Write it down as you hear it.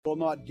will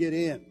not get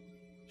in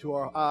to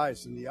our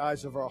eyes and the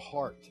eyes of our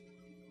heart.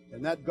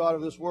 And that god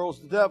of this world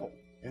is the devil.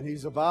 And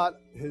he's about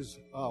his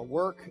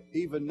work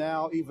even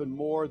now, even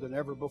more than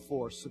ever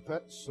before.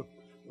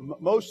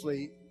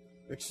 Mostly,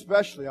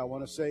 especially, I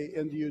want to say,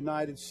 in the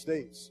United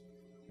States.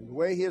 And the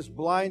way he has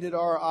blinded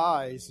our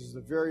eyes is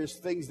the various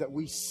things that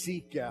we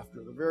seek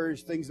after, the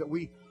various things that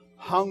we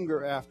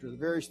hunger after, the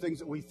various things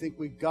that we think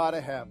we've got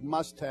to have,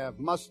 must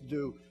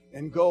do,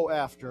 and go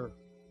after,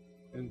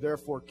 and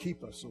therefore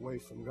keep us away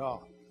from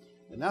God.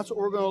 And that's what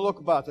we're going to look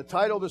about. The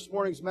title of this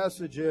morning's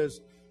message is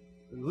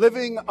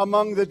Living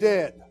Among the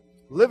Dead.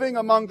 Living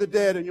Among the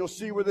Dead. And you'll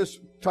see where this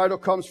title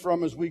comes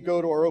from as we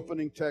go to our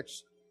opening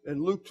text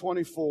in Luke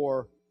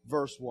 24,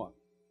 verse 1.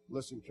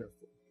 Listen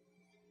carefully.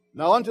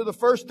 Now unto the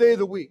first day of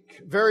the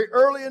week, very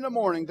early in the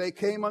morning, they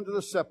came unto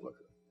the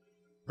sepulchre,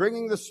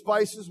 bringing the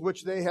spices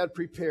which they had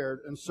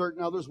prepared, and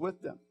certain others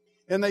with them.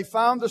 And they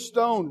found the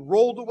stone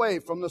rolled away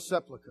from the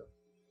sepulchre.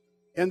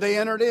 And they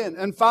entered in,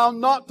 and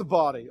found not the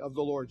body of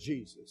the Lord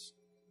Jesus.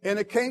 And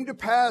it came to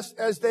pass,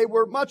 as they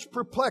were much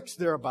perplexed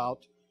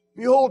thereabout,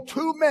 behold,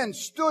 two men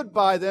stood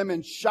by them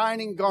in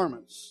shining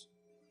garments.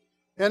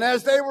 And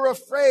as they were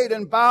afraid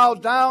and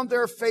bowed down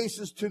their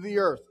faces to the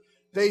earth,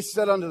 they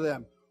said unto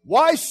them,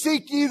 Why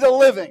seek ye the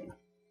living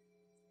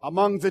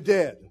among the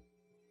dead?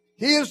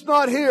 He is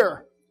not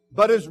here,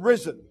 but is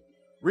risen.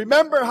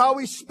 Remember how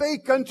he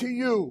spake unto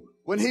you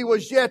when he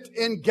was yet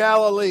in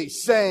Galilee,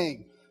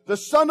 saying, The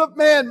Son of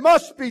Man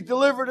must be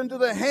delivered into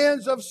the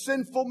hands of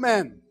sinful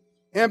men,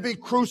 and be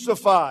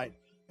crucified,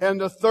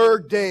 and the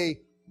third day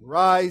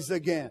rise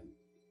again.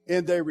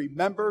 And they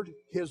remembered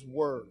his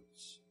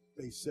words.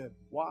 They said,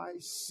 Why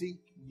seek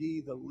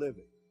ye the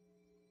living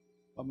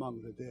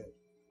among the dead?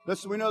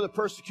 Listen, we know that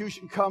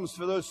persecution comes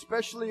for those,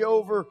 especially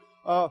over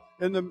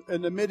in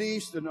the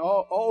Mideast and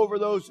all over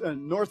those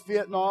in North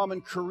Vietnam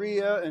and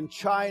Korea and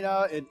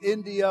China and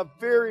India.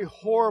 Very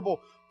horrible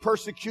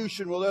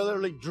persecution will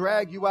literally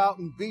drag you out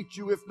and beat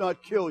you, if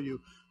not kill you,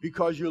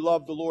 because you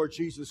love the Lord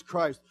Jesus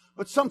Christ.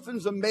 But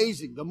something's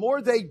amazing. The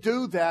more they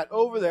do that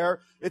over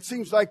there, it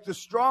seems like the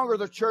stronger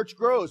the church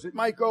grows. It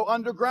might go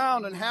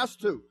underground and has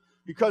to,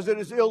 because it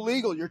is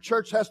illegal. Your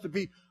church has to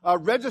be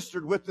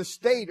registered with the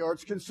state, or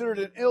it's considered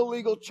an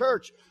illegal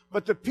church.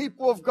 But the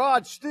people of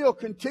God still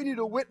continue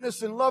to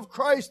witness and love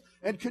Christ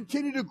and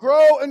continue to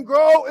grow and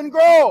grow and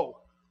grow.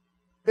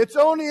 It's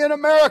only in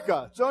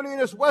America, it's only in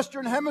this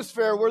Western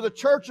Hemisphere where the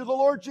church of the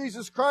Lord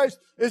Jesus Christ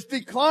is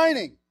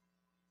declining.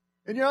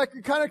 And you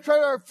kind of try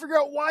to figure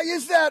out, why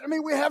is that? I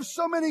mean, we have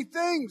so many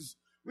things.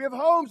 We have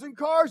homes and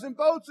cars and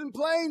boats and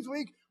planes.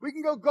 We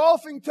can go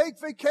golfing,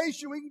 take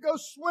vacation. We can go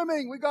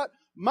swimming. We got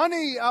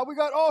money. We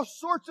got all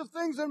sorts of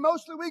things, and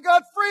mostly we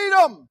got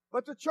freedom.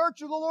 But the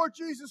church of the Lord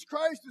Jesus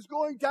Christ is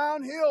going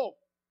downhill.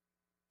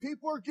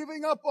 People are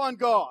giving up on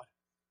God.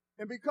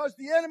 And because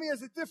the enemy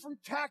has a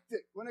different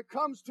tactic when it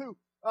comes to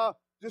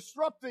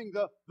disrupting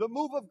the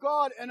move of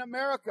God in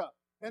America,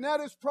 and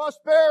that is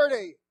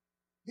prosperity.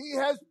 He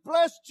has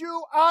blessed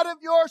you out of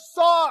your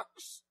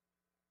socks,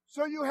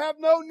 so you have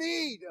no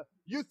need.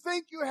 You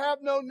think you have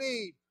no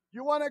need.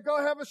 You want to go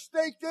have a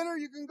steak dinner?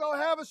 You can go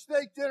have a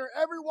steak dinner.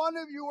 Every one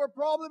of you are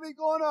probably be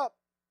going up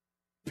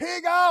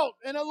pig out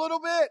in a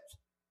little bit.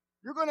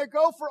 You're going to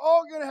go for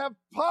all. You're going to have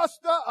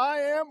pasta. I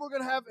am. We're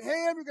going to have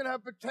ham. You're going to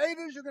have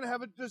potatoes. You're going to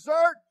have a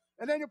dessert.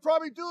 And then you'll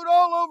probably do it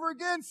all over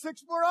again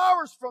 6 more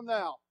hours from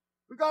now.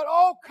 We've got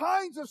all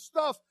kinds of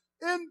stuff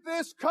in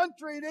this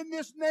country and in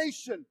this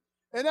nation.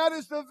 And that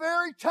is the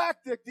very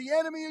tactic the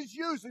enemy is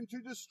using to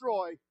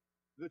destroy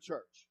the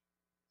church.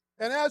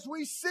 And as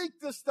we seek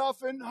this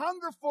stuff and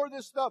hunger for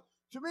this stuff,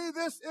 to me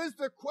this is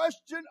the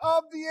question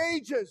of the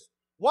ages.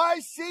 Why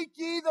seek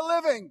ye the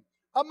living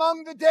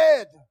among the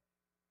dead?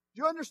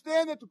 Do you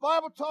understand that the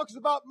Bible talks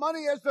about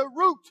money as the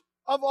root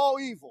of all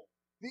evil?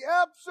 The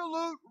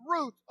absolute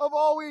root of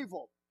all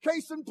evil.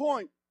 Case in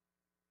point,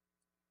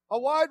 a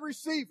wide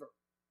receiver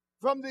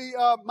from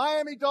the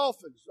Miami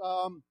Dolphins,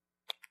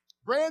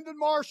 Brandon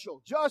Marshall,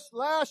 just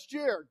last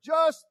year,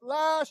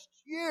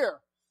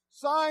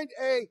 signed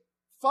a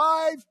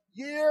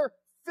 5-year,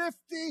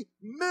 $50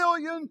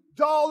 million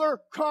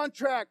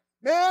contract.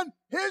 Man,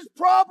 his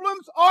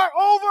problems are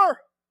over.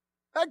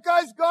 That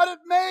guy's got it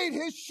made.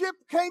 His ship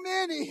came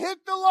in. He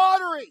hit the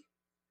lottery.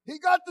 He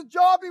got the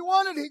job he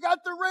wanted. He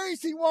got the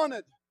raise he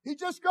wanted. He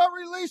just got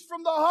released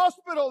from the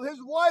hospital. His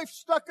wife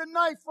stuck a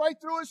knife right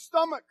through his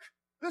stomach.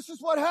 This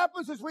is what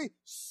happens as we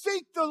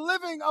seek the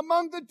living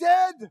among the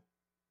dead.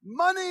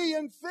 Money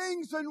and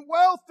things and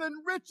wealth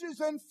and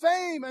riches and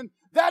fame and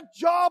that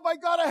job I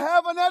gotta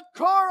have and that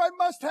car I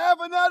must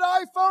have and that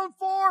iPhone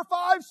 4,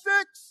 5,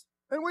 6.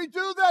 And we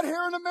do that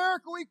here in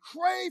America. We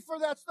crave for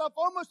that stuff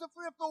almost if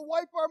we have to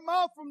wipe our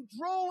mouth from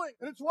drooling.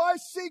 And it's why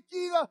seek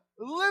ye the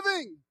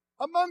living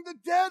among the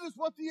dead is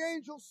what the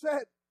angel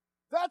said.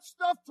 That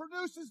stuff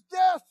produces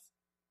death.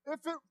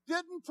 If it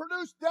didn't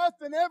produce death,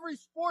 then every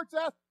sports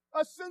athlete,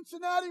 a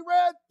Cincinnati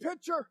Red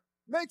pitcher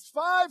makes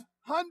 $500,000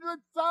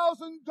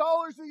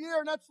 a year,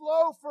 and that's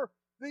low for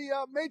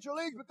the major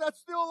leagues, but that's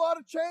still a lot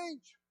of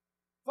change.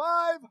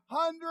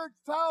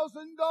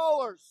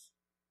 $500,000.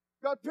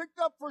 Got picked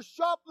up for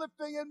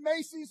shoplifting in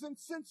Macy's in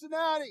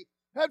Cincinnati.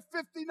 Had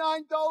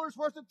 $59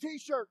 worth of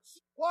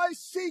t-shirts. Why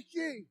seek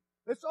ye?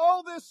 It's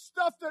all this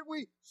stuff that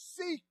we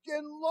seek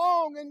and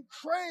long and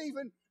crave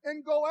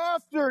and go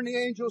after. And the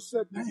angel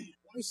said, man,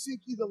 why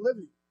seek ye the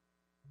living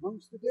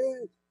amongst the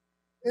dead?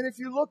 And if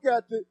you look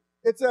at it,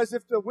 it's as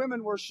if the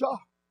women were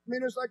shocked. I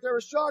mean, it's like they were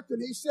shocked.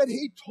 And he said,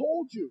 he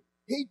told you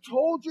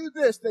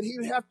this, that he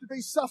would have to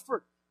be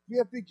suffered. He'd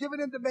have to be given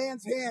into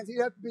man's hands.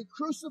 He'd have to be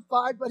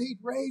crucified, but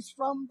he'd raise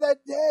from the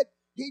dead.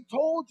 He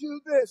told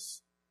you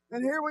this.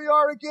 And here we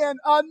are again,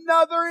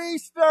 another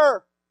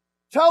Easter,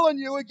 telling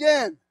you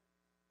again,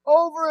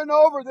 over and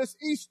over, this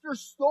Easter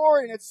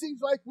story. And it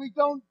seems like we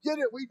don't get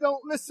it. We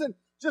don't listen.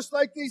 Just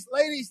like these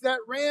ladies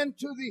that ran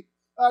to the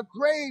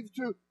grave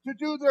to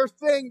do their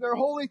thing, their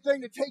holy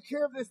thing, to take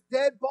care of this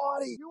dead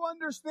body. You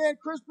understand,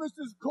 Christmas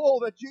is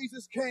cool that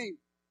Jesus came.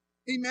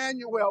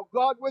 Emmanuel,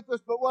 God with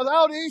us. But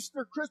without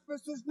Easter,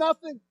 Christmas is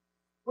nothing.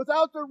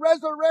 Without the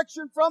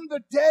resurrection from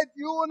the dead,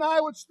 you and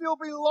I would still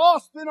be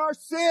lost in our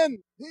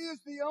sin. He is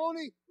the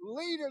only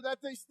leader that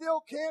they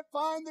still can't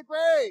find the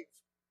grave.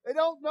 They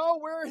don't know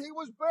where he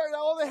was buried.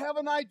 Oh, they have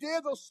an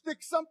idea. They'll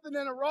stick something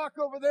in a rock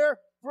over there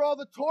for all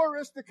the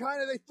tourists to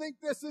they think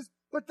this is,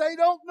 but they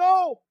don't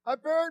know. I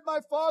buried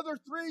my father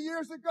 3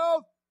 years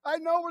ago. I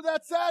know where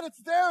that's at.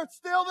 It's there. It's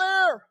still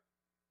there.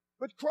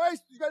 But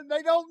Christ,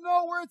 they don't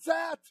know where it's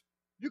at.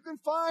 You can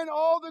find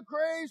all the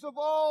graves of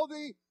all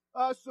the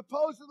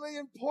supposedly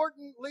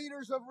important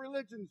leaders of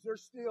religions. They're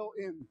still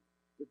in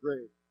the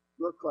grave.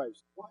 You're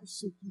Christ. Why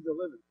seek ye the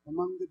living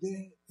among the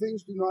dead?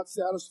 Things do not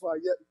satisfy,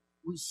 yet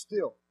we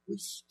still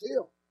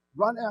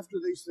run after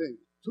these things.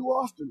 Too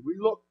often we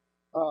look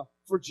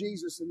for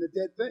Jesus in the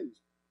dead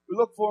things. We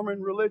look for him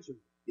in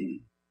religion.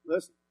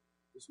 Listen,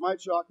 this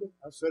might shock you.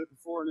 I've said it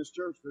before in this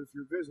church, but if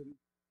you're visiting,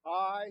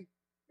 I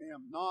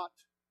am not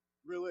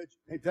religious.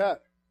 Ain't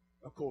that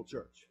a cool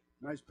church?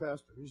 Nice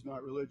pastor. He's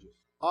not religious.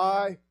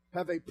 I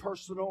have a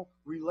personal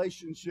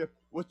relationship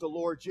with the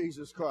Lord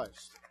Jesus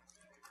Christ.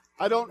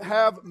 I don't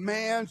have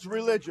man's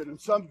religion and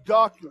some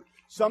doctrine,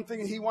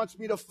 something he wants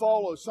me to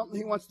follow, something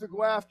he wants to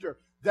go after.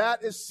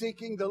 That is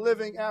seeking the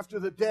living after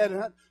the dead.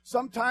 And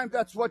sometimes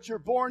that's what you're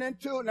born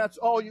into, and that's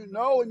all you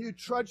know, and you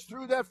trudge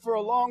through that for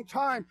a long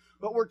time.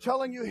 But we're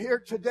telling you here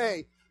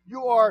today,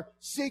 you are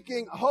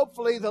seeking,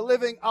 hopefully, the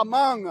living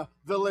among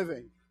the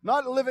living.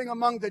 Not living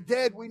among the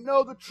dead. We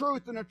know the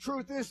truth, and the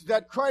truth is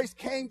that Christ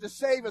came to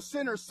save a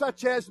sinner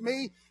such as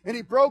me, and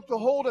he broke the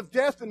hold of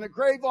death and the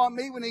grave on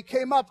me when he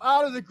came up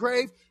out of the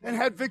grave and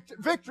had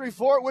victory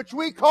for it, which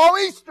we call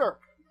Easter,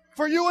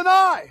 for you and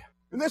I.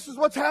 And this is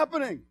what's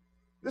happening.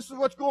 This is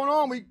what's going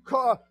on. We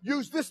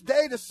use this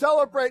day to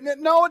celebrate.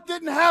 No, it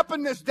didn't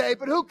happen this day,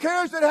 but who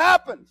cares? It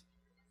happened.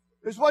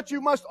 Is what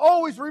you must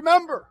always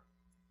remember.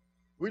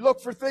 We look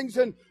for things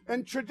in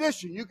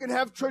tradition. You can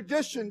have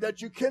tradition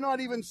that you cannot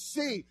even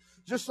see.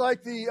 Just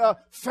like the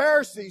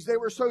Pharisees, they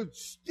were so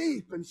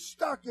steep and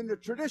stuck in the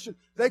tradition,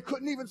 they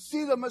couldn't even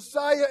see the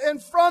Messiah in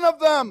front of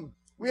them.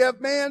 We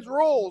have man's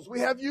rules. We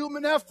have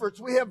human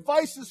efforts. We have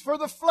vices for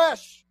the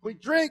flesh. We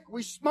drink.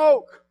 We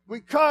smoke.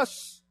 We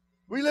cuss.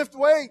 We lift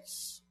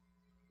weights.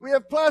 We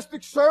have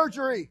plastic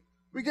surgery.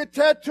 We get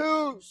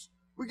tattoos.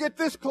 We get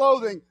this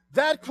clothing,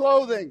 that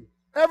clothing,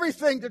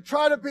 everything to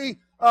try to be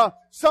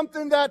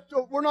something that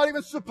we're not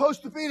even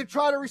supposed to be, to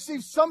try to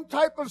receive some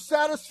type of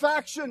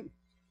satisfaction.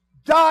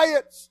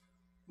 Diets,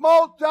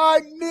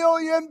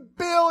 multi-million,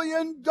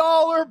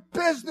 billion-dollar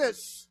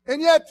business.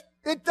 And yet,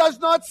 it does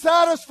not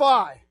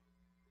satisfy.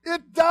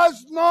 It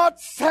does not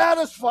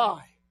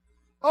satisfy.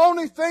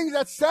 Only thing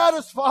that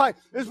satisfies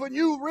is when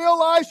you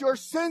realize your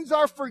sins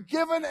are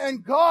forgiven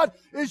and God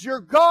is your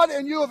God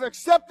and you have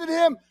accepted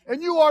him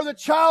and you are the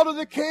child of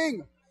the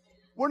King.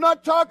 We're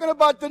not talking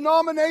about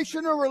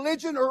denomination or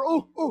religion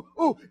or,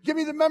 give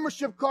me the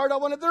membership card. I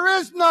want it. There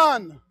is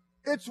none.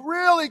 It's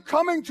really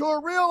coming to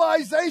a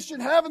realization,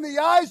 having the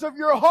eyes of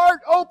your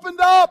heart opened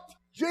up.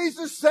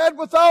 Jesus said,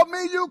 without me,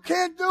 you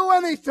can't do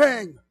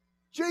anything.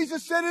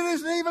 Jesus said it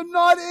isn't even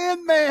not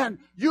in man,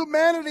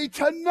 humanity,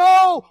 to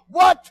know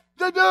what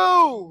to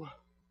do.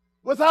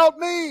 Without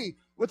me,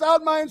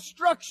 without my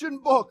instruction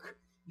book,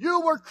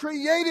 you were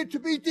created to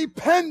be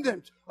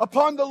dependent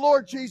upon the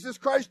Lord Jesus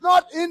Christ,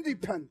 not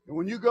independent. And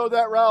when you go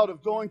that route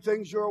of doing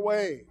things your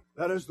way,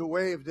 that is the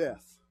way of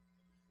death.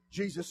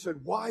 Jesus said,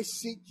 why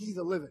seek ye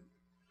the living?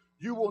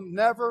 You will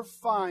never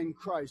find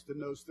Christ in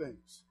those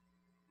things.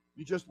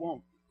 You just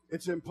won't.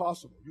 It's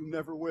impossible. You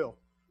never will.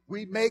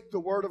 We make the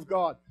Word of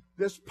God,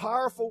 this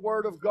powerful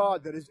Word of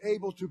God that is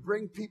able to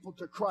bring people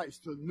to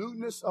Christ, to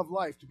newness of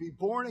life, to be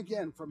born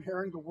again from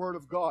hearing the Word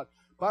of God.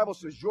 The Bible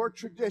says your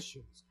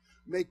traditions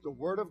make the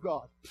Word of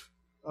God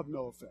of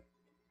no effect.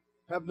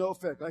 Have no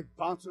effect, like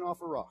bouncing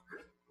off a rock.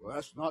 Well,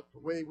 that's not the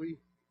way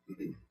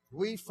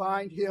we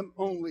find him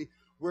only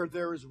where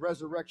there is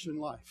resurrection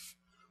life.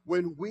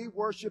 When we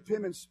worship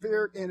him in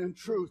spirit and in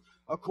truth,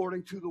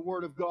 according to the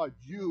Word of God,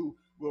 you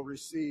will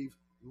receive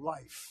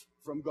life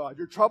from God.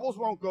 Your troubles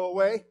won't go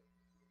away.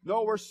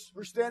 No, we're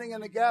standing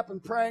in the gap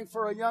and praying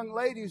for a young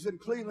lady who's in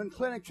Cleveland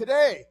Clinic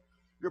today.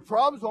 Your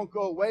problems won't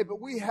go away, but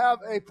we have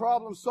a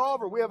problem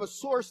solver. We have a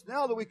source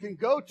now that we can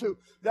go to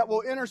that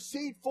will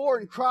intercede for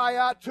and cry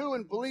out to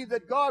and believe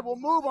that God will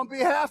move on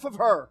behalf of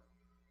her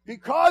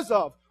because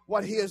of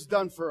what he has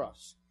done for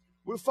us.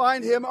 We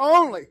find him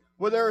only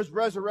where there is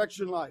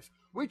resurrection life.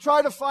 We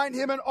try to find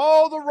him in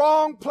all the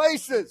wrong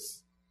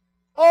places.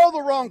 All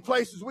the wrong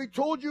places. We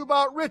told you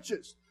about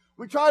riches.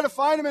 We try to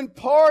find him in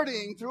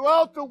partying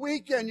throughout the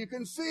weekend. You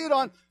can see it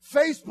on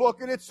Facebook,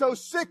 and it's so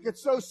sick,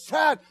 it's so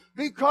sad,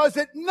 because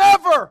it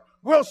never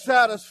will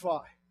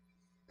satisfy.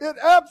 It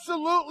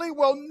absolutely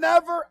will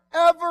never,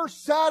 ever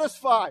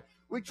satisfy.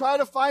 We try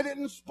to find it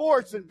in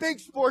sports and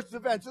big sports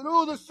events and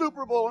the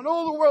Super Bowl and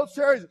the World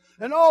Series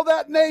and all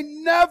that, and they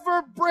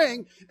never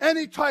bring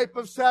any type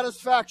of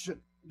satisfaction.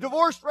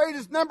 Divorce rate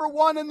is number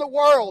 1 in the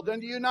world in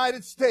the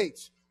United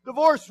States.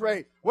 Divorce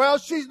rate. Well,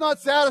 she's not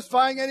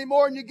satisfying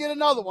anymore, and you get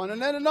another one,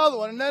 and then another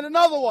one, and then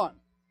another one.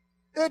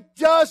 It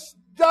just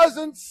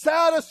doesn't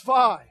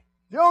satisfy.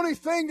 The only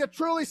thing that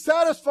truly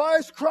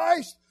satisfies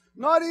Christ.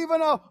 Not even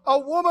a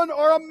woman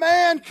or a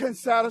man can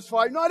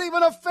satisfy. Not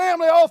even a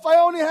family. Oh, if I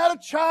only had a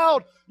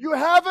child. You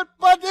have it,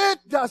 but it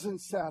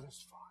doesn't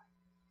satisfy.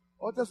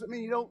 Oh, it doesn't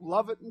mean you don't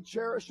love it and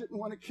cherish it and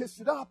want to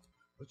kiss it up.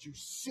 But you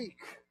seek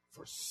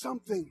for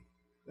something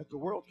that the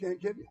world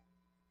can't give you.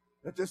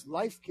 That this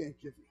life can't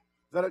give you.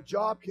 That a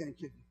job can't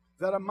give you.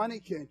 That a money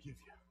can't give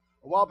you.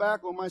 A while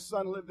back when my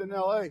son lived in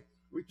L.A.,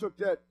 we took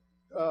that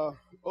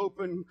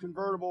open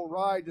convertible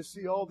ride to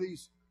see all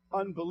these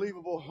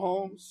unbelievable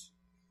homes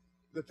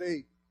that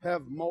they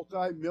have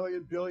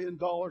multi-million, billion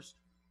dollars.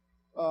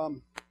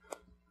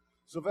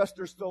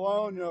 Sylvester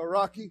Stallone,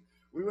 Rocky,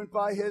 we went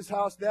by his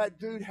house. That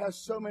dude has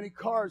so many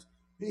cars.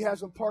 He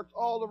has them parked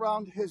all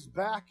around his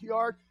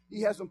backyard.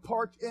 He has them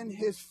parked in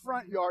his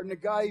front yard. And the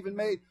guy even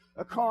made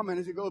a comment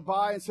as he goes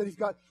by and said he's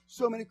got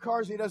so many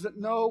cars he doesn't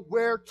know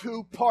where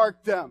to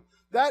park them.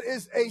 That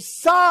is a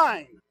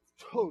sign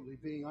of totally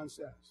being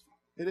unsatisfied.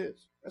 It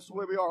is. That's the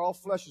way we are. All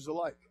flesh is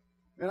alike.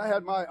 And I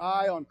had my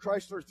eye on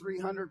Chrysler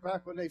 300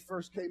 back when they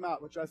first came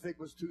out, which I think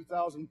was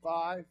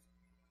 2005.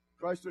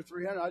 Chrysler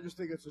 300, I just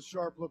think it's a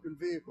sharp-looking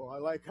vehicle. I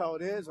like how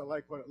it is. I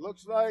like what it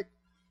looks like.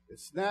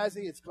 It's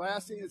snazzy. It's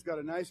classy. It's got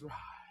a nice ride.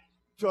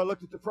 So I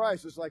looked at the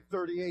price. It's like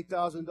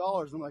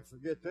 $38,000. I'm like,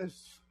 forget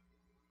this.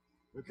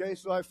 Okay,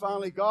 so I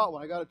finally got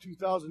one. I got a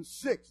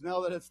 2006. Now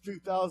that it's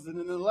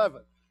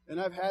 2011. And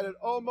I've had it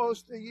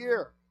almost a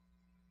year.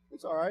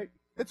 It's all right.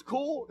 It's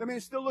cool. I mean,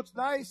 it still looks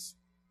nice.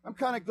 I'm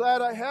kind of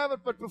glad I have it,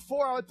 but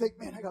before I would think,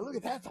 man, I got to look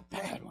at that. That's a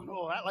bad one.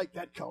 Oh, I like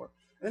that color.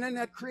 And then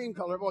that cream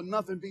color. Well,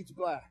 nothing beats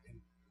black. And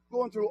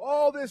going through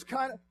all this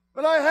kind of,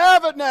 but I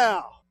have it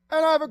now.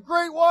 And I have a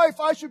great wife.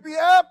 I should be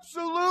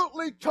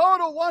absolutely,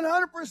 total,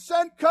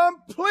 100%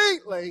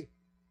 completely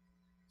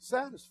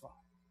satisfied.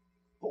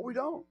 But we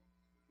don't.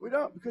 We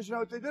don't, because you know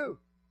what they do?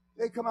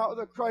 They come out with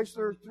a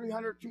Chrysler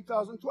 300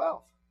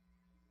 2012.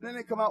 And then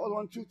they come out with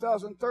one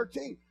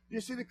 2013. You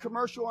see the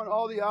commercial on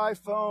all the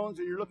iPhones,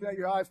 and you're looking at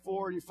your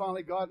i4, and you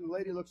finally got it, and the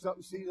lady looks up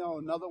and sees,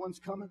 another one's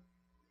coming.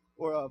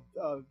 Or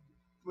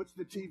what's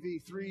the TV,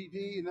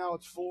 3D, and now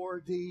it's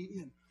 4D.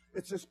 And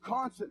it's this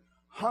constant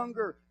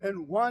hunger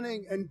and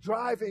wanting and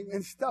driving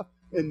and stuff.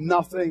 And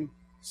nothing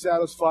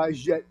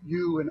satisfies, yet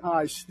you and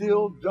I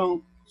still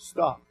don't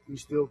stop. We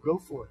still go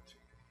for it.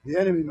 The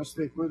enemy must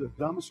think we're the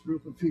dumbest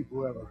group of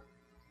people ever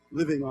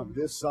living on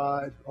this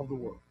side of the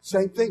world.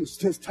 Same thing.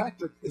 His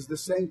tactic is the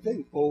same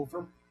thing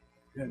over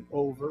and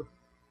over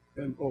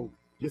and over.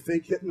 You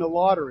think hitting the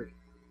lottery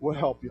will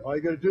help you? All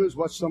you got to do is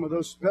watch some of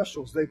those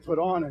specials they put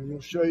on, and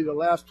he'll show you the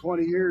last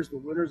 20 years, the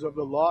winners of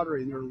the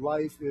lottery, and their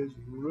life is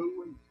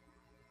ruined.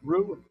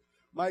 Ruined.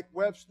 Mike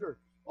Webster,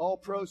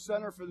 All-Pro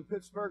center for the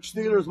Pittsburgh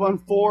Steelers, won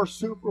 4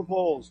 Super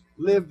Bowls,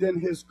 lived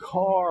in his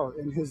car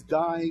in his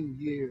dying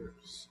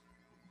years,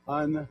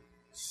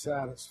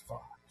 unsatisfied.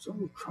 It's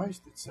only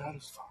Christ that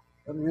satisfies.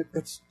 I mean,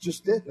 that's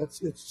just it.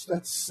 That's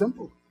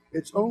simple.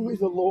 It's only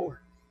the Lord.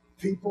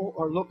 People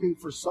are looking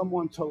for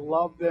someone to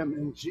love them,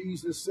 and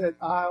Jesus said,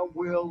 I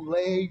will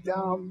lay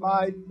down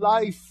my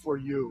life for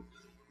you.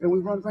 And we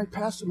run right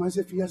past him as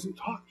if he hasn't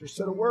talked or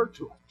said a word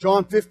to us.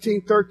 John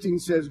 15:13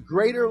 says,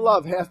 greater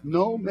love hath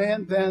no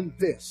man than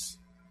this,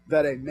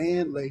 that a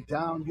man lay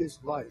down his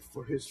life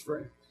for his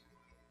friends.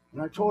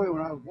 And I told you,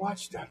 when I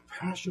watched that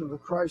Passion of the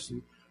Christ,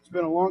 and it's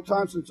been a long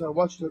time since I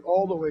watched it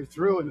all the way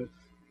through, and the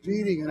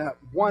beating, and at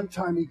one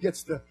time he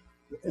gets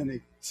and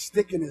they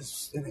stick in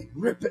his, and they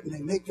rip it, and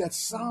they make that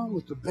sound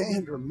with the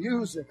band or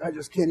music. I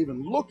just can't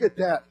even look at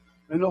that.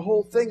 And the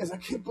whole thing is, I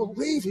can't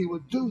believe he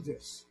would do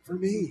this for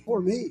me.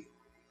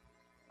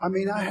 I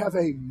mean, I have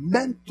a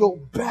mental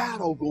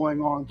battle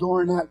going on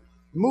during that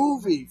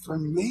movie for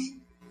me.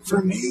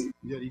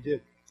 Yet he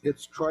did.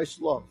 It's Christ's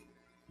love.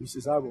 He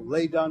says, I will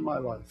lay down my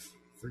life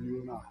for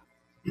you and I.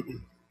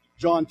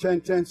 John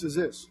 10:10 says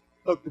this.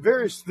 Look, the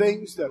various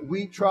things that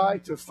we try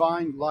to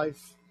find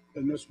life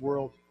in this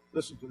world,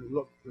 listen to me,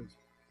 look, please,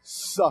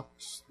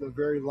 sucks the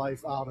very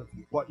life out of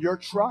you. What you're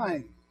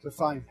trying to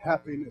find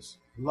happiness,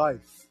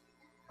 life,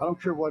 I don't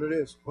care what it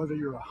is, whether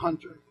you're a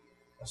hunter,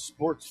 a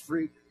sports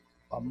freak,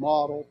 a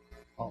model,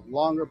 a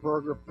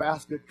Longaberger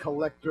basket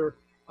collector.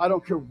 I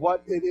don't care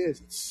what it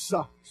is. It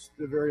sucks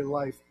the very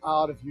life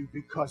out of you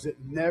because it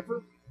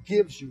never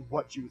gives you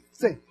what you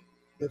think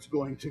it's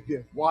going to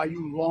give. Why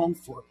you long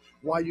for it,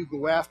 why you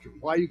go after it,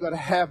 why you got to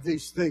have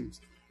these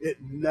things. It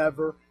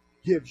never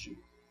gives you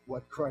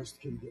what Christ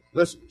can give.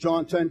 Listen,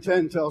 John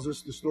 10:10 tells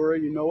us the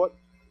story. You know it.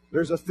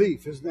 There's a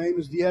thief. His name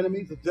is the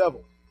enemy, the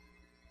devil.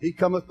 He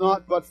cometh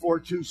not but for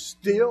to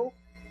steal,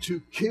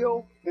 to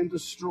kill, and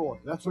destroy.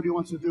 That's what he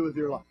wants to do with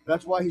your life.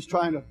 That's why he's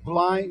trying to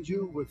blind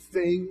you with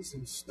things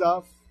and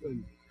stuff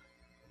and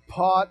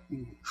pot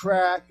and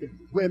crack and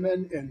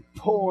women and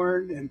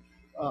porn and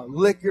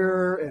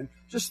liquor and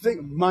just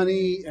think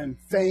money and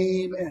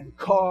fame and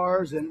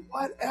cars and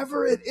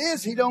whatever it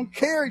is. He don't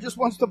care. He just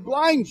wants to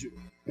blind you.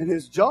 And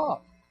his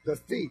job, the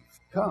thief,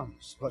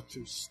 comes but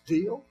to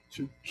steal,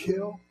 to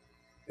kill,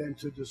 and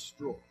to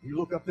destroy. You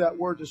look up that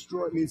word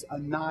destroy, it means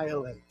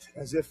annihilate,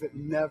 as if it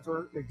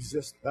never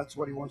existed. That's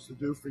what he wants to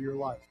do for your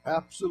life.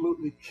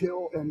 Absolutely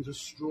kill and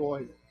destroy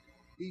it.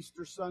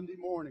 Easter Sunday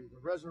morning, the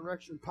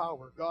resurrection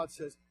power, God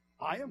says,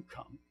 I am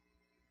come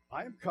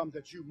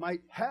that you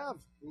might have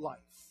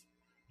life.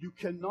 You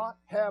cannot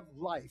have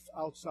life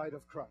outside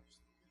of Christ.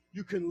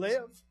 You can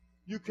live,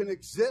 you can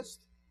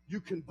exist, you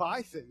can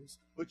buy things,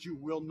 but you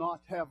will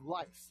not have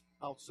life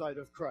outside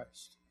of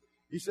Christ.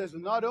 He says,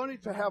 and not only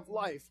to have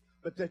life,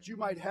 but that you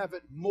might have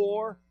it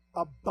more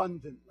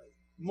abundantly.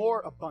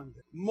 More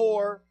abundant.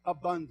 More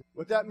abundant.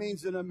 What that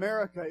means in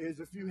America is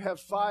if you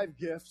have 5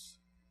 gifts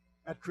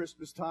at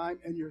Christmas time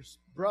and your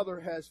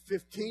brother has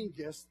 15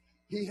 gifts,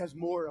 he has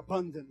more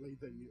abundantly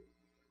than you.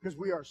 Because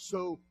we are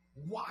so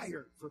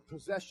wired for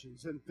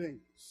possessions and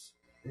things.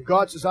 And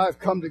God says, I've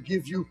come to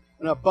give you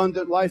an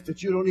abundant life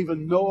that you don't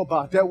even know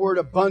about. That word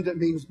abundant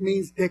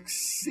means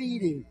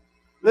exceeding.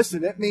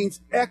 Listen, it means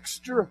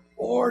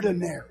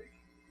extraordinary.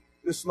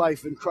 This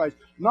life in Christ.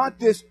 Not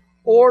this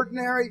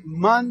ordinary,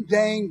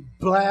 mundane,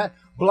 blah,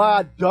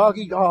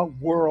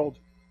 dog-eat-dog world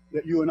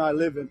that you and I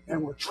live in.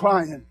 And we're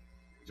trying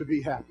to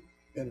be happy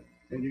in it.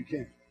 And you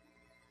can't.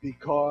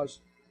 Because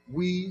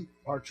we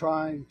are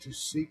trying to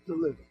seek the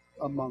living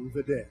among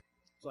the dead.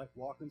 It's like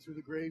walking through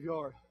the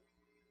graveyard,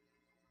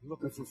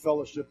 looking for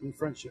fellowship and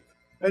friendship.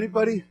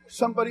 Anybody,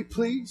 somebody,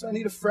 please, I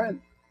need a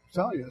friend. I'm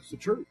telling you, that's the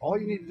truth. All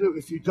you need to do,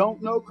 if you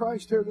don't know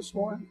Christ here this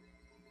morning,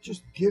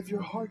 just give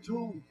your heart to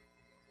Him.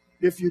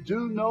 If you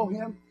do know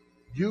Him,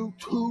 you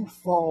too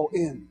fall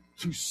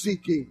into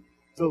seeking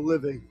the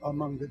living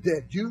among the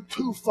dead. You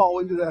too fall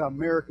into that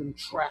American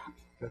trap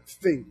that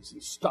things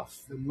and stuff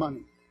and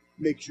money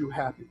makes you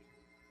happy.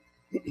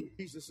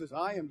 Jesus says,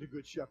 I am the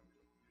good shepherd.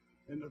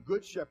 And the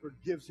good shepherd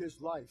gives his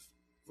life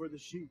for the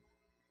sheep.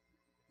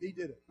 He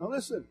did it. Now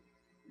listen,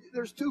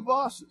 there's 2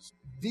 bosses.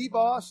 The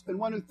boss and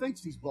one who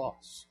thinks he's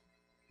boss.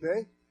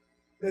 Okay?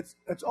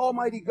 It's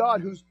Almighty God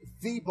who's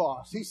the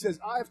boss. He says,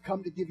 I've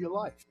come to give you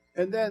life.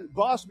 And then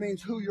boss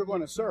means who you're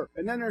going to serve.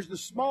 And then there's the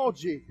small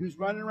g who's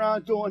running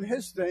around doing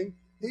his thing.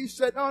 He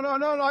said, no,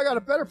 I got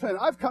a better plan.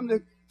 I've come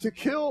to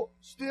kill,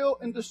 steal,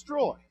 and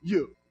destroy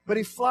you. But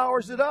he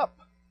flowers it up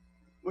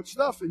with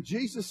stuff. And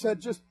Jesus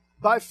said, just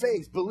by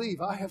faith,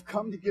 believe, I have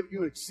come to give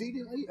you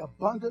exceedingly,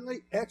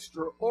 abundantly,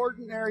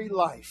 extraordinary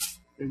life.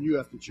 And you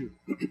have to choose.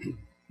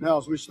 Now,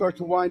 as we start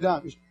to wind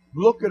down, just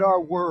look at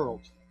our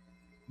world.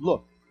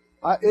 Look.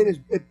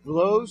 It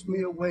blows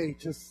me away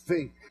to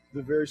think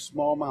the very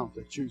small amount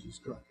that chooses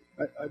Christ.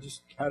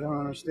 I don't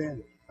understand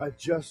it. I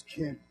just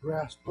can't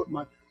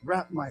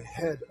wrap my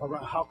head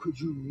around how could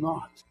you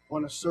not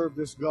want to serve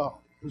this God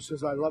who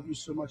says, I love you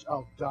so much,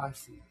 I'll die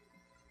for you.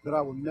 That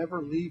I will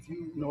never leave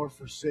you nor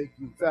forsake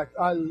you. In fact,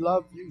 I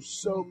love you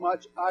so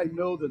much, I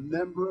know the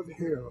number of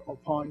hair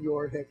upon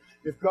your head.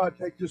 If God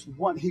take just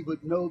one, He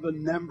would know the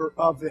number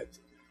of it.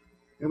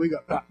 And we go,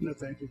 no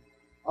thank you.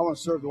 I want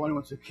to serve the one who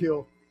wants to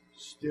kill,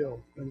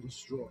 steal, and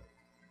destroy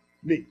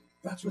me.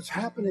 That's what's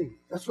happening.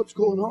 That's what's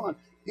going on.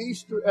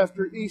 Easter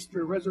after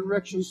Easter,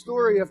 resurrection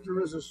story after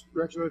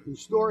resurrection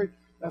story,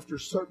 after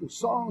certain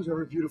songs,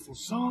 every beautiful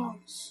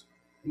songs.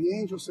 And the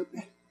angel said,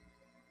 man,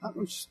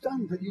 I'm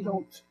stunned that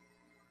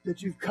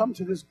you've come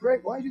to this grave.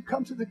 Why did you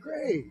come to the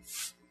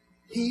grave?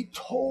 He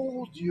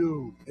told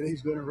you that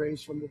He's going to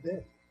raise from the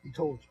dead. He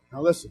told you.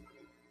 Now listen,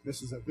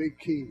 this is a big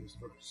key in this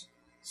verse.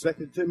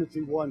 2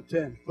 Timothy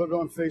 1:10. Put it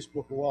on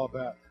Facebook a while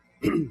back.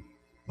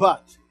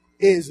 But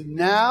is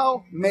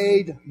now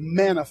made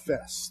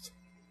manifest.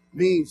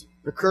 Means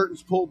the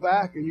curtain's pulled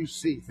back and you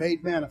see.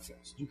 Made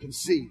manifest. You can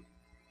see.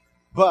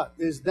 But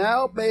is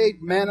now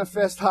made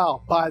manifest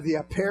how? By the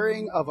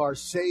appearing of our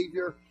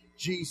Savior,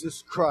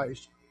 Jesus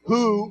Christ,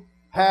 who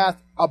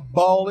hath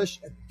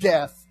abolished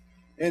death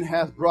and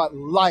hath brought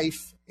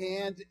life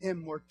and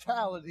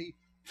immortality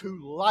to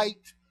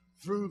light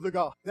through the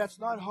gospel. That's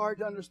not hard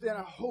to understand.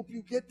 I hope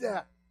you get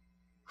that.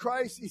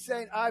 Christ, He's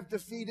saying, I've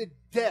defeated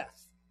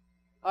death.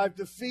 I've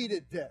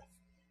defeated death.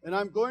 And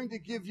I'm going to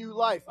give you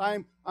life.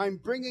 I'm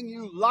bringing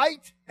you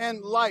light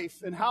and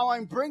life. And how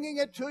I'm bringing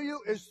it to you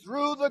is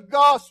through the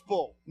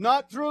gospel,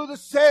 not through the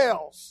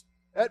sales.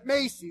 at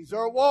Macy's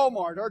or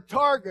Walmart or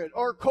Target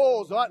or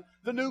Kohl's, on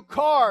the new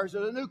cars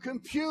or the new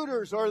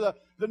computers or the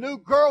new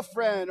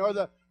girlfriend or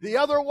the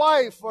other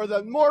wife or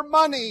the more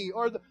money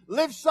or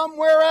live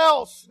somewhere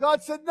else.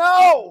 God said,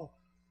 no,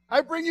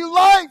 I bring you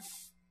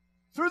life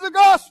through the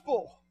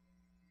gospel.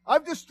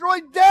 I've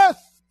destroyed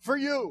death for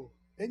you.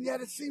 And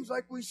yet it seems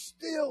like we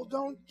still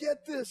don't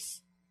get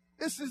this.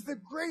 This is the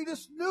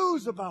greatest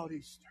news about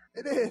Easter.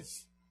 It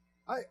is.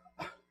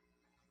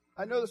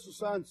 I know this will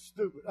sound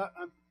stupid.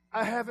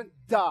 I haven't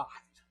died,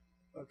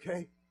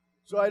 okay?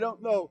 So I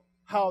don't know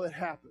how it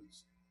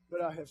happens.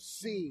 But I have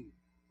seen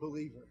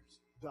believers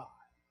die.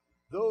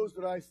 Those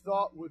that I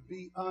thought would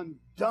be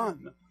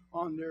undone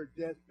on their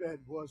deathbed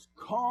was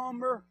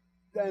calmer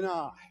than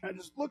I. I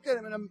just look at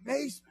him in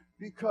amazement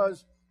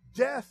because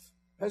death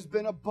has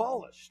been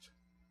abolished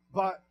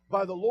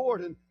by the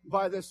Lord and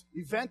by this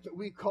event that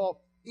we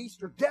call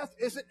Easter. Death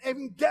isn't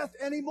even death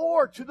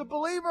anymore to the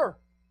believer.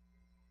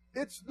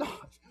 It's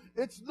not.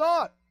 It's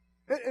not.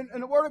 In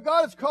the Word of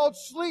God, it's called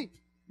sleep.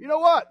 You know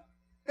what?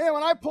 Hey,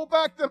 when I pull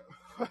back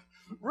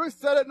Ruth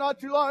said it not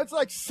too long, it's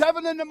like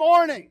 7 in the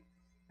morning,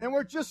 and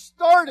we're just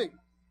starting.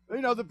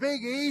 You know, the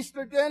big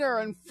Easter dinner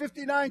and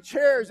 59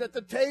 chairs at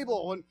the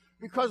table, and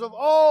because of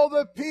all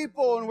the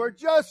people, and we're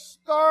just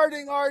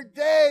starting our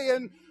day,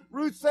 and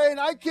Ruth saying,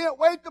 I can't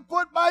wait to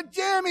put my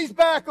jammies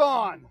back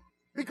on.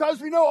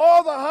 Because we know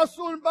all the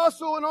hustle and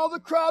bustle and all the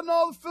crowd and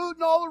all the food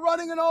and all the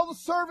running and all the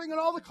serving and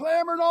all the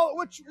clamor and all,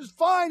 which is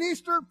fine,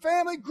 Easter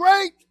family,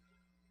 great.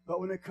 But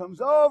when it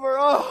comes over,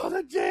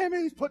 the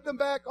jammies, put them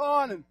back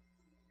on and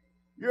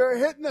you're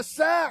hitting the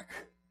sack.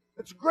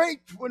 It's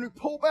great when we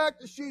pull back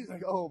the sheets.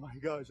 Like, oh my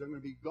gosh, I'm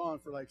going to be gone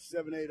for like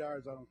 7-8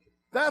 hours. I don't care.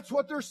 That's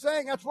what they're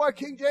saying. That's why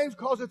King James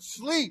calls it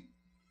sleep.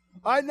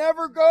 I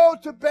never go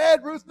to bed.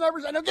 Ruth never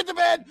said, no, get to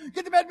bed,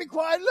 be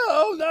quiet.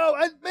 No,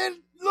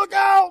 look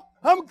out.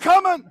 I'm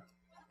coming.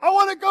 I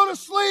want to go to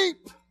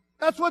sleep.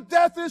 That's what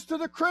death is to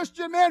the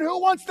Christian man. Who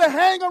wants to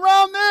hang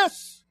around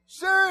this?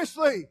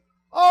 Seriously.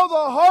 All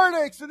the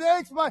heartaches and the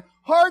aches. My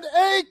heart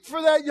ached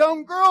for that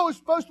young girl who's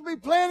supposed to be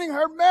planning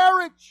her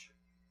marriage.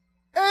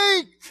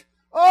 Ached.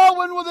 Oh,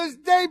 when will this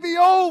day be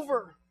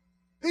over?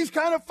 These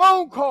kind of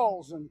phone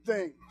calls and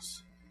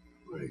things.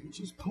 Where you can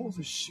just pull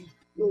the sheet,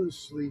 go to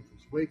sleep,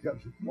 just wake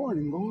up. Good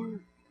morning,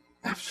 Lord.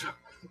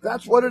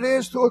 That's what it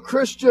is to a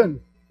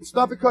Christian. It's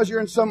not because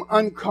you're in some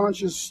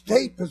unconscious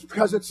state. It's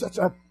because it's such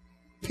a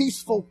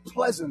peaceful,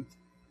 pleasant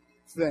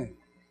thing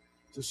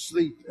to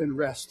sleep and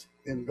rest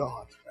in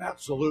God.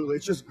 Absolutely.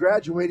 It's just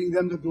graduating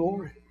them to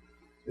glory.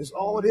 It's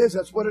all it is.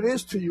 That's what it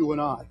is to you and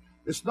I.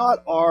 It's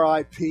not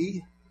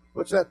R.I.P.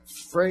 What's that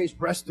phrase?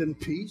 Rest in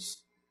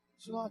peace?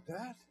 It's not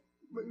that.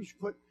 You should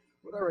put,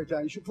 what I write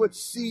down, you should put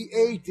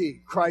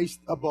C-A-D, Christ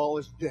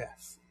abolished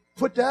death.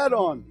 Put that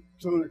on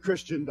so when a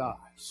Christian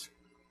dies.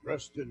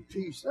 Rest in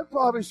peace. They're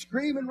probably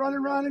screaming, running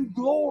around in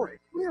glory.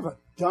 We have a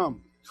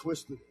dumb,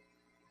 twisted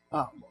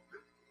outlook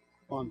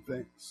on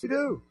things. We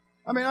do.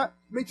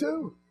 Me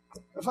too.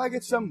 If I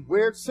get some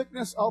weird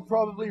sickness, I'll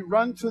probably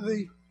run to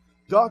the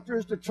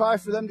doctors to try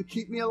for them to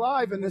keep me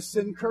alive in this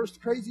sin-cursed,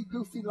 crazy,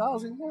 goofy,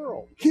 lousy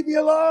world. Keep me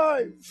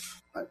alive.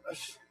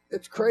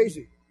 It's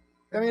crazy.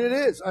 It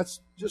is.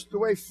 That's just the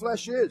way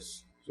flesh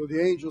is. So the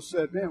angel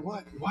said, man,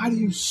 why do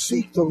you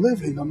seek the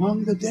living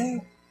among the dead?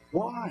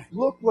 Why?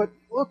 Look what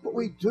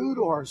we do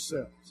to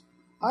ourselves.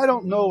 I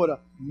don't know what a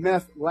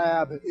meth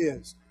lab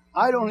is.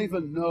 I don't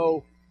even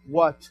know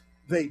what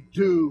they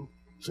do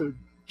to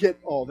get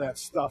all that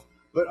stuff.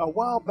 But a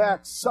while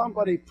back,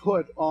 somebody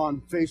put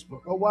on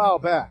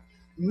Facebook,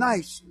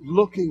 nice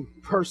looking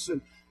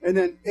person. And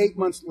then 8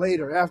 months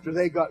later, after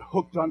they got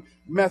hooked on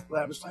meth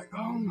lab, it's like,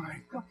 oh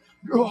my God,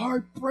 your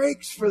heart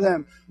breaks for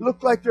them.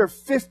 Look like they're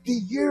 50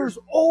 years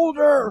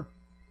older.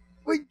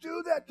 We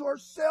do that to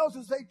ourselves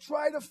as they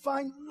try to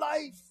find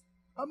life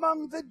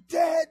among the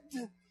dead.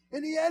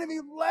 And the enemy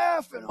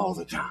laughing all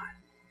the time.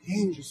 The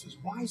angel says,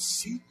 why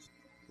seek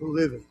the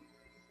living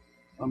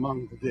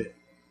among the dead?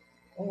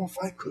 Oh, if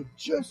I could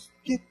just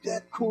get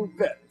that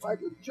Corvette. If I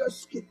could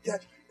just get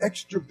that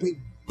extra big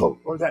boat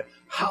or that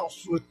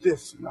house with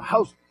this and the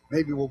house.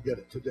 Maybe we'll get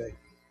it today.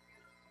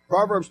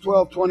 Proverbs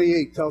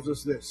 12:28 tells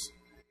us this.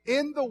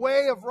 In the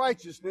way of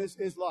righteousness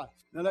is life.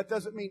 Now that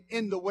doesn't mean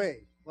in the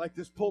way. Like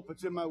this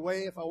pulpit's in my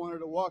way if I wanted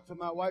to walk to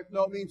my wife.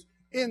 No, it means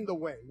in the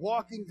way.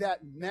 Walking that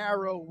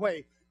narrow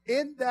way.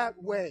 In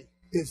that way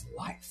is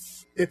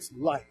life. It's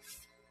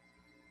life.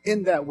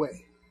 In that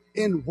way.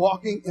 In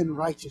walking in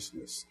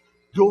righteousness.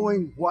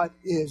 Doing what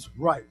is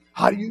right.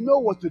 How do you know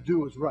what to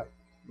do is right?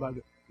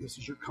 This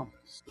is your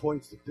compass.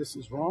 Points that this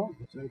is wrong.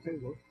 Say, okay,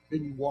 Lord.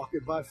 Then you walk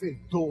it by faith.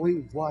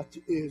 Doing what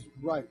is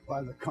right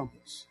by the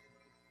compass.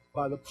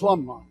 By the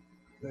plumb line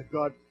that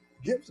God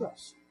gives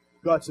us.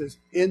 God says,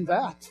 in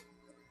that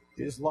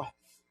is life.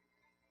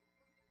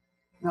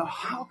 Now,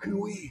 how can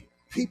we,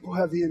 people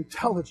have the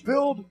intelligence,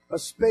 build a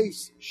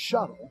space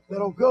shuttle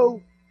that'll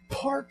go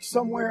park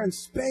somewhere in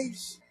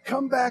space,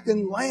 come back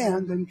and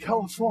land in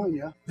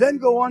California, then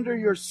go under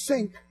your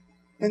sink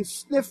and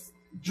sniff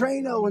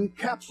Drano and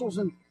capsules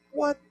and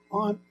what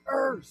on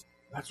earth?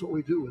 That's what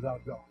we do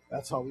without God.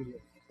 That's how we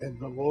live. And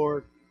the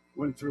Lord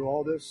went through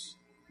all this,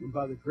 and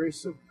by the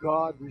grace of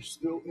God, we're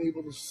still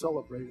able to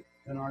celebrate it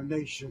in our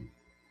nation.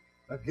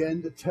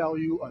 Again, to tell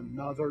you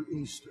another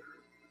Easter.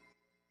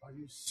 Are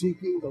you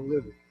seeking the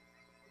living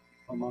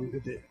among the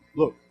dead?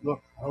 Look,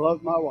 I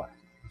love my wife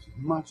as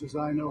much as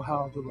I know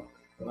how to love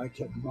her, but I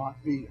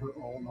cannot be her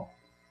all in all.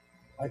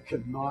 I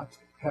cannot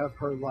have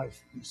her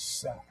life be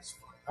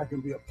satisfied. I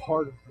can be a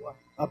part of her life,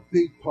 a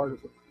big part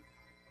of her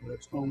life, but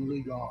it's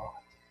only God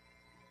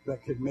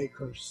that can make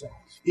her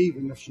satisfied.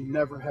 Even if she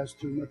never has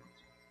 2 nickels,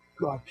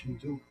 God can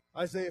do it.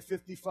 Isaiah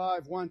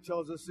 55:1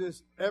 tells us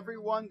this: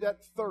 everyone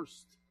that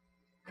thirst,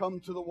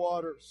 come to the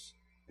waters,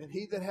 and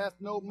he that hath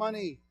no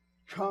money,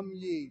 come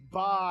ye,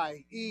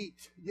 buy,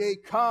 eat. Yea,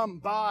 come,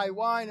 buy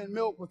wine and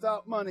milk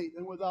without money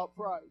and without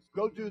price.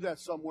 Go do that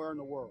somewhere in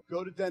the world.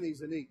 Go to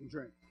Denny's and eat and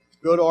drink.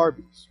 Go to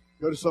Arby's.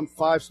 Go to some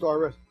 5-star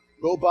restaurant.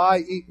 Go buy,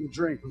 eat, and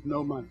drink with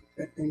no money.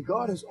 And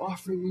God is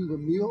offering you the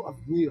meal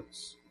of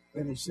meals.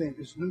 And He's saying,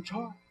 it's no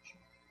charge.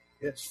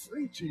 It's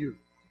free to you.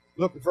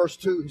 Look at verse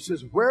 2. He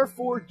says,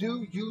 wherefore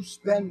do you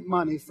spend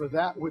money for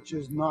that which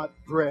is not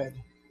bread,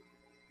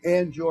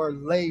 and your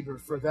labor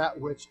for that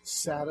which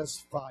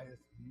satisfieth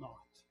not?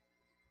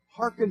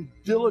 Hearken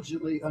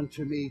diligently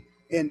unto me,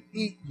 and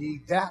eat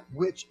ye that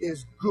which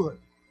is good,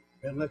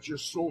 and let your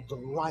soul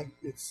delight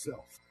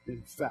itself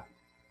in fat.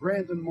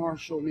 Brandon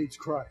Marshall needs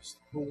Christ.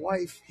 The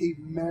wife he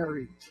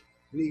married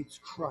needs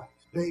Christ.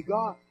 They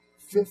got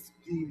 $50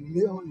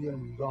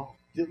 million.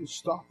 Didn't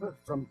stop her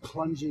from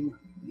plunging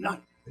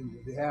nut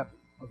into the habit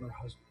of her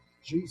husband.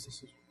 Jesus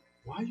says,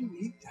 why do you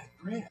eat that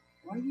bread?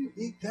 Why do you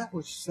eat that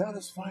which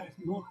satisfieth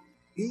not?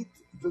 Eat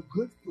the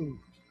good food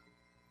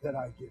that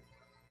I give you.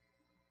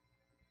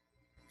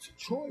 It's a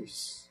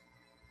choice.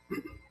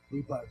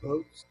 We buy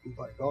boats, we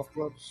buy golf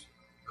clubs,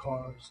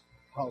 cars,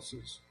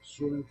 houses,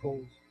 swimming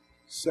pools,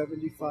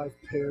 75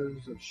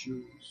 pairs of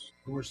shoes,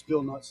 and we're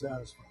still not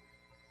satisfied.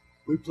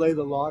 We play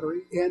the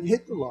lottery and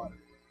hit the lottery,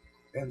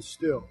 and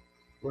still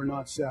we're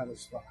not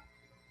satisfied.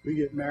 We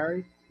get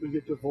married, we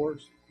get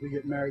divorced, we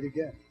get married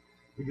again.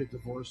 We get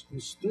divorced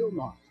and still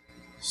not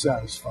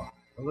satisfied.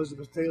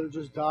 Elizabeth Taylor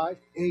just died,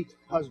 8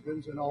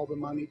 husbands and all the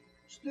money,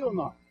 still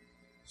not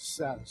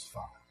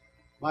satisfied.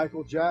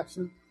 Michael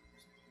Jackson,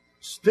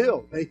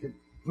 still making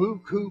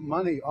buku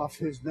money off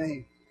his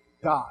name,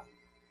 died,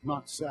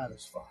 not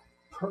satisfied.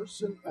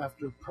 Person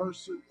after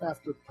person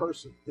after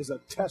person is a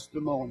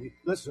testimony.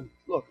 Listen,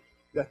 look,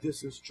 that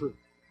this is true.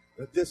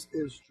 That this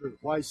is true.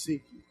 Why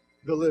seek ye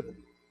the living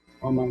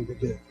among the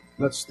dead?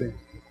 Let's stand.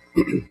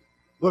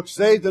 Look,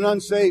 saved and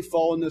unsaved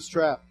fall in this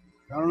trap.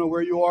 I don't know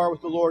where you are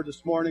with the Lord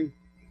this morning.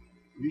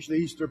 Usually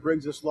Easter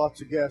brings us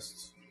lots of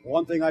guests.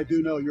 One thing I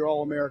do know, you're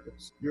all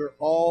Americans.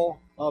 All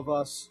of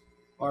us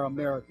are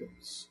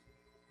Americans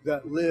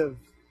that live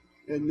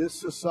in this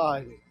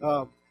society.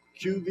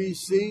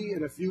 QVC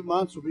in a few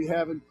months will be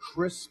having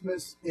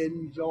Christmas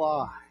in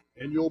July,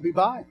 and you'll be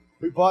buying.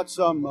 We bought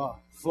some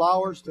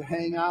flowers to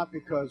hang out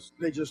because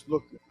they just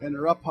look good. And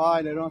they're up high,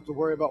 and they don't have to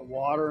worry about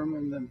watering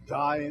them and them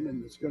dying,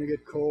 and it's going to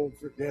get cold.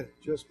 Forget it.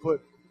 Just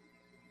put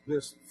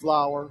this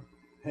flower,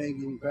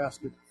 hanging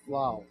basket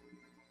flower,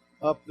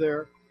 up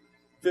there,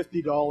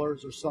 $50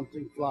 or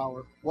something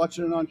flower.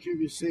 Watching it on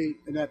QVC,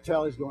 and that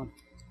tally's going,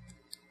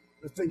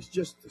 the thing's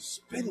just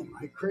spinning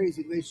like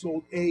crazy. They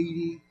sold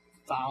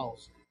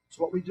 80,000. That's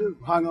what we do.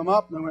 Hung them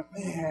up, and I went,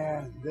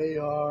 man, they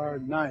are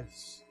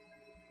nice.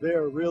 They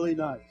are really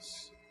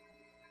nice.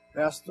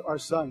 Asked our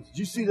sons, did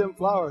you see them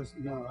flowers?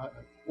 No, I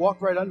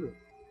walked right under it.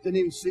 Didn't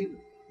even see them.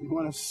 You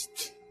want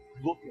to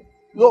look at it.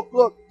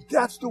 Look,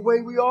 that's the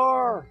way we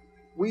are.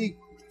 We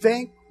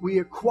think, we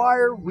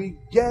acquire, we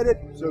get it.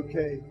 It's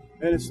okay.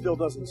 And it still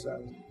doesn't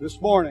satisfy.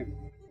 This morning,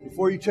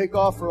 before you take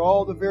off for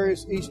all the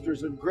various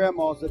Easters and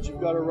grandmas that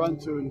you've got to run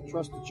to and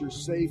trust that you're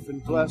safe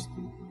and blessed,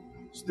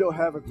 still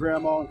have a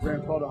grandma and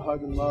grandpa to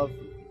hug and love.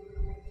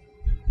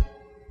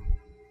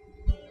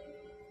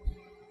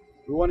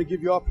 We want to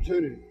give you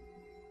opportunity.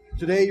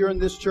 Today you're in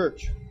this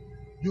church.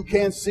 You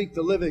can seek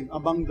the living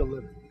among the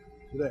living.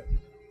 Today,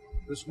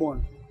 this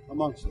morning,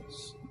 amongst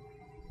us.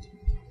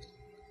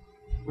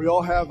 We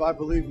all have, I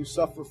believe, we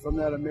suffer from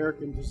that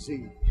American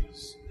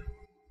disease.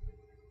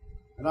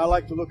 And I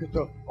like to look at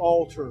the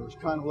altar as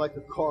kind of like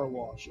a car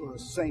wash or a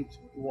saint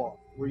walk,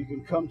 where you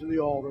can come to the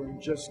altar and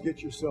just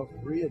get yourself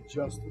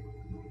readjusted.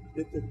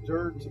 Get the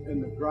dirt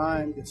and the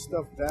grime, get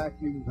stuff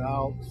vacuumed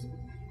out,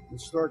 and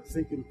start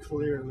thinking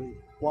clearly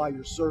why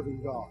you're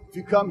serving God. If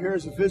you come here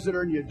as a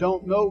visitor and you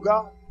don't know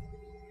God,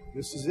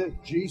 this is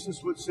it.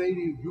 Jesus would say to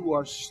you, you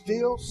are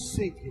still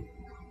seeking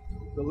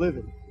the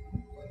living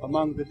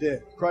among the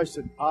dead. Christ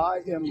said, I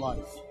am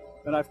life,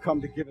 and I've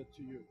come to give it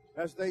to you.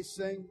 As they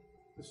sing,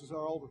 this is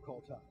our altar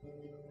call time.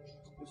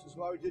 This is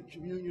why we did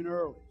communion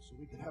early, so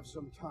we could have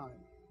some time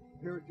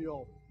here at the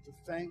altar to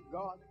thank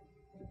God,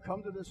 to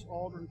come to this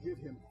altar and give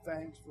Him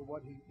thanks for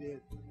what He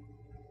did.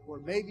 Or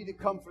maybe to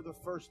come for the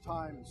first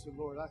time and say,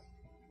 Lord,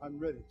 I'm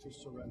ready to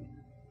surrender.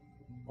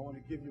 I want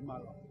to give you my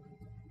life.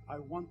 I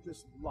want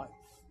this life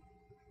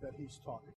that He's talking